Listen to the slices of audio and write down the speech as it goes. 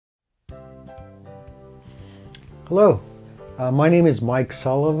Hello, my name is Mike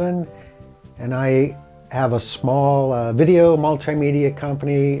Sullivan, and I have a small video multimedia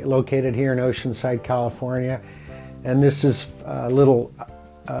company located here in Oceanside, California. And this is a little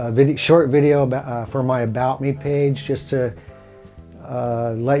short video about, for my About Me page, just to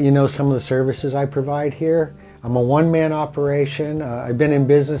let you know some of the services I provide here. I'm a one-man operation. I've been in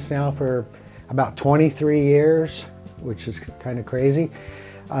business now for about 23 years, which is kind of crazy.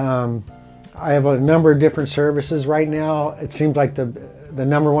 I have a number of different services right now. It seems like the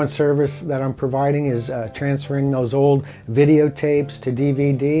number one service that I'm providing is transferring those old videotapes to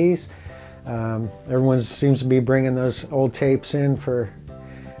DVDs. Everyone seems to be bringing those old tapes in for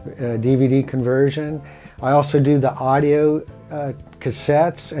DVD conversion. I also do the audio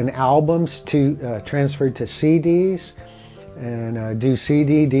cassettes and albums to transfer to CDs, and do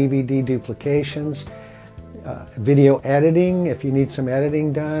CD, DVD duplications. Video editing, if you need some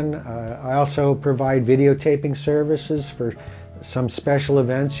editing done. I also provide videotaping services for some special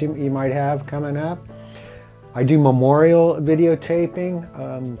events you might have coming up. I do memorial videotaping.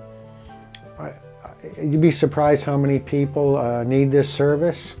 You'd be surprised how many people need this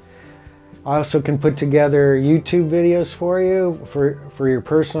service. I also can put together YouTube videos for you for your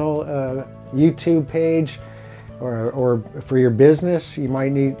personal YouTube page, or for your business. You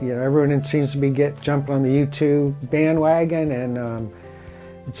might need, everyone seems to be jumping on the YouTube bandwagon, and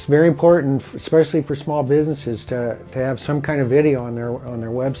it's very important, especially for small businesses, to have some kind of video on their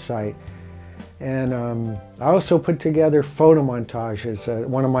website. And I also put together photo montages,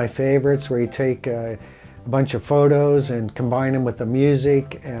 one of my favorites, where you take a bunch of photos and combine them with the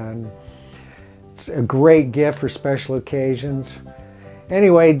music, and it's a great gift for special occasions.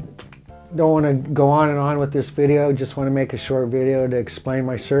 Anyway, don't want to go on and on with this video, just want to make a short video to explain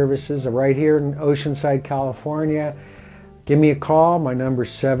my services right here in Oceanside, California. Give me a call. My number is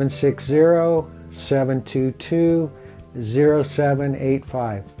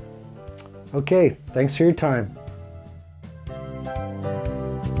 760-722-0785. Okay, thanks for your time.